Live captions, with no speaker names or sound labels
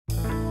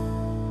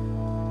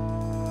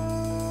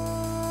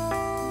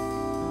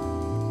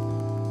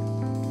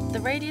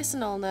The radius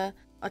and ulna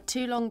are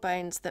two long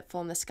bones that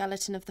form the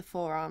skeleton of the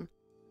forearm.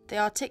 They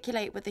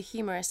articulate with the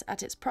humerus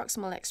at its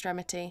proximal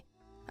extremity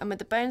and with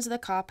the bones of the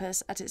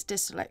carpus at its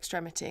distal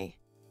extremity.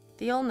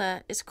 The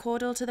ulna is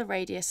caudal to the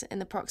radius in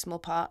the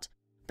proximal part,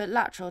 but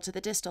lateral to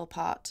the distal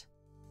part.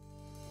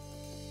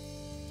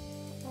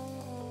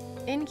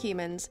 In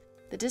humans,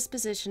 the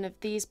disposition of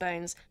these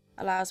bones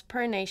allows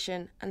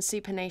pronation and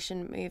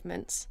supination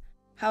movements.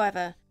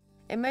 However,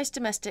 in most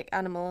domestic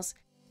animals,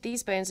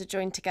 these bones are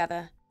joined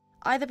together,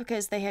 either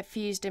because they have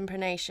fused in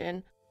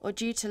pronation or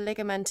due to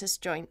ligamentous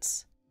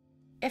joints.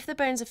 If the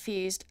bones are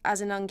fused,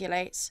 as in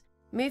ungulates,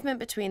 movement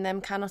between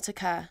them cannot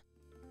occur.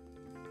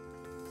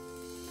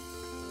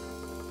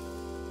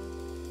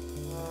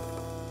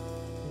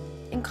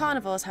 In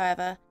carnivores,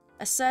 however,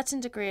 a certain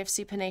degree of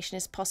supination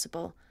is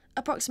possible,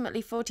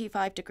 approximately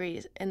 45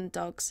 degrees in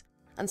dogs,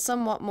 and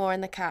somewhat more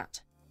in the cat.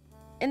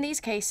 In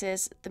these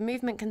cases, the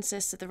movement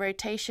consists of the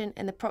rotation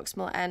in the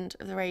proximal end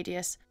of the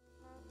radius.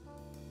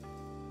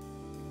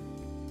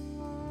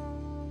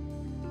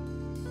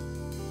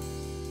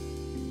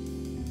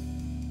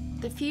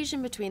 The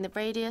fusion between the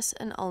radius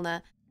and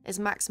ulna is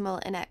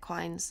maximal in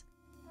equines.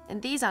 In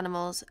these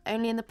animals,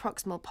 only in the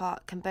proximal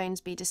part can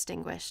bones be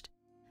distinguished,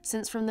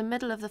 since from the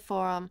middle of the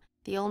forearm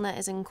the ulna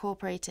is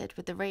incorporated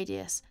with the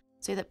radius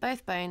so that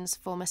both bones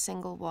form a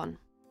single one.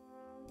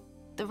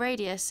 The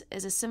radius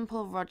is a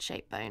simple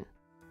rod-shaped bone.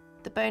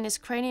 The bone is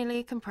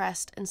cranially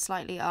compressed and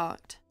slightly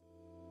arced.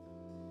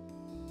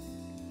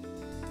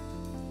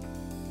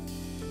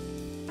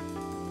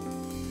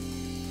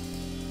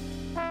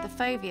 The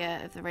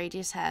fovea of the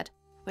radius head,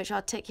 which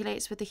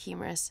articulates with the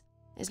humerus,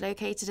 is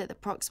located at the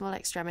proximal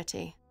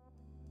extremity.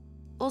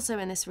 Also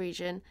in this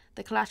region,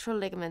 the collateral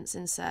ligaments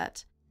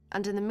insert,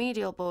 and in the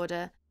medial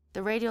border,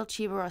 the radial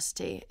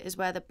tuberosity is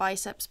where the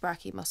biceps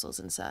brachii muscles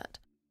insert.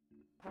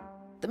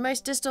 The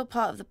most distal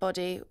part of the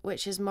body,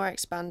 which is more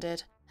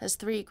expanded, has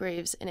 3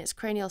 grooves in its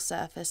cranial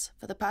surface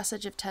for the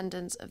passage of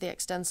tendons of the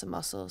extensor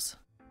muscles.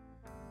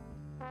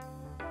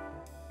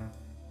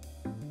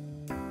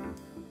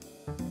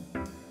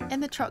 In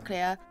the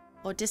trochlea,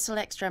 or distal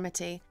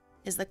extremity,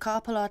 is the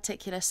carpal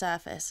articular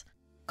surface,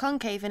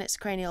 concave in its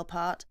cranial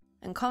part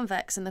and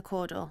convex in the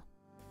caudal.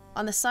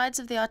 On the sides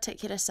of the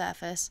articular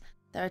surface,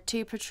 there are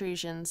 2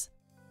 protrusions,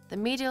 the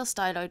medial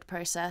styloid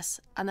process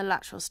and the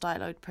lateral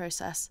styloid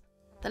process,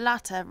 the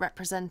latter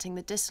representing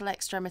the distal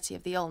extremity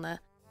of the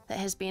ulna that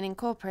has been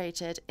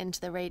incorporated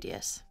into the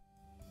radius.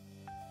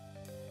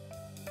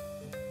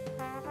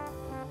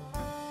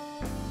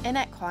 In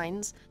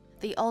equines,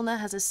 the ulna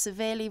has a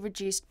severely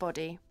reduced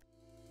body.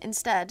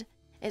 Instead,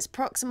 its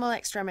proximal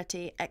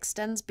extremity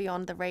extends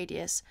beyond the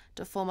radius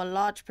to form a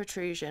large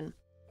protrusion,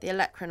 the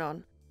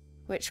olecranon,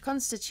 which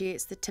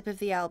constitutes the tip of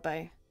the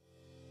elbow.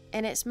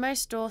 In its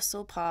most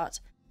dorsal part,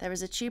 there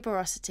is a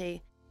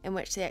tuberosity in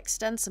which the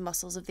extensor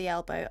muscles of the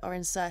elbow are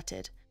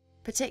inserted,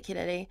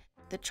 particularly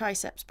the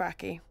triceps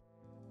brachii.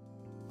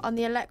 On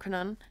the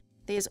olecranon,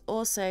 there is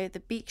also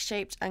the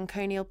beak-shaped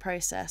anconial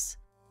process,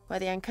 where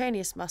the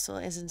anconius muscle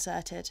is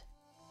inserted.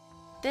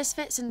 This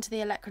fits into the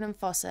olecranon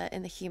fossa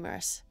in the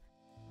humerus.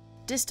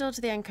 Distal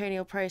to the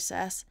anconial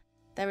process,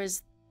 there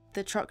is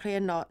the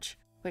trochlear notch,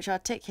 which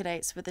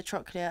articulates with the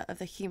trochlea of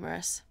the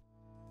humerus.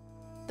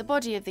 The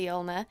body of the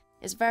ulna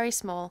is very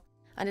small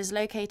and is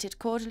located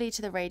caudally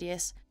to the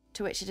radius,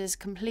 to which it is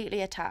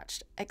completely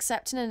attached,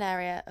 except in an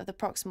area of the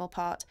proximal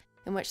part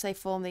in which they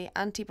form the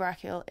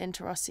antebrachial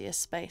interosseous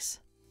space.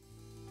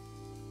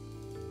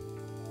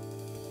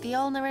 The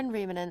ulna in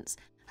ruminants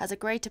has a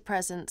greater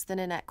presence than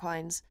in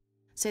equines,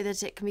 so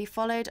that it can be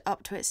followed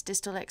up to its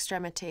distal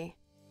extremity.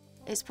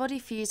 Its body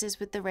fuses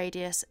with the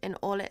radius in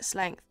all its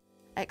length,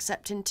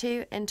 except in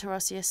 2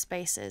 interosseous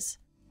spaces.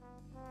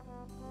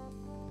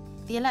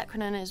 The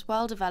olecranon is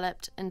well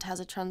developed and has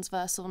a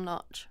transversal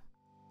notch.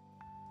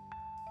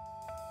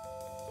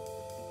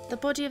 The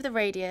body of the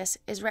radius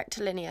is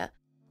rectilinear,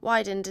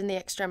 widened in the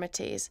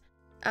extremities,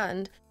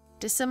 and,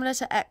 dissimilar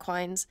to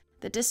equines,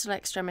 the distal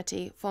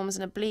extremity forms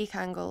an oblique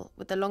angle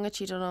with the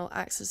longitudinal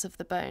axis of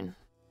the bone.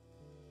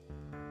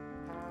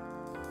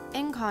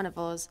 In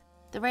carnivores,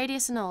 the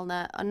radius and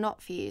ulna are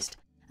not fused,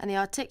 and the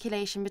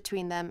articulation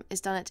between them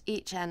is done at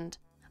each end,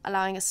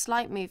 allowing a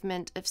slight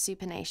movement of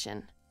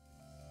supination.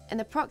 In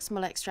the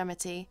proximal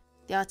extremity,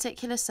 the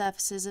articular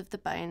surfaces of the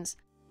bones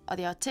are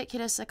the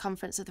articular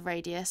circumference of the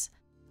radius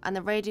and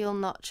the radial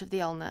notch of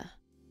the ulna.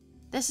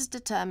 This is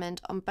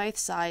determined on both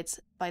sides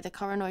by the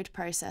coronoid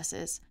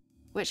processes,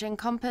 which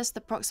encompass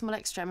the proximal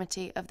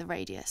extremity of the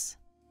radius.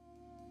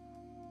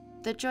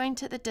 The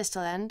joint at the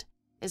distal end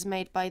is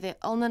made by the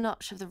ulnar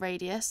notch of the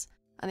radius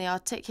and the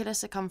articular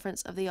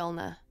circumference of the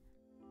ulna.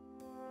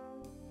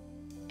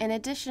 In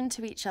addition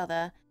to each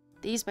other,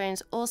 these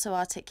bones also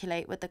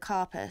articulate with the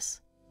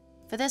carpus.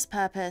 For this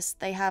purpose,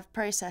 they have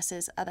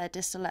processes at their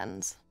distal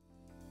ends.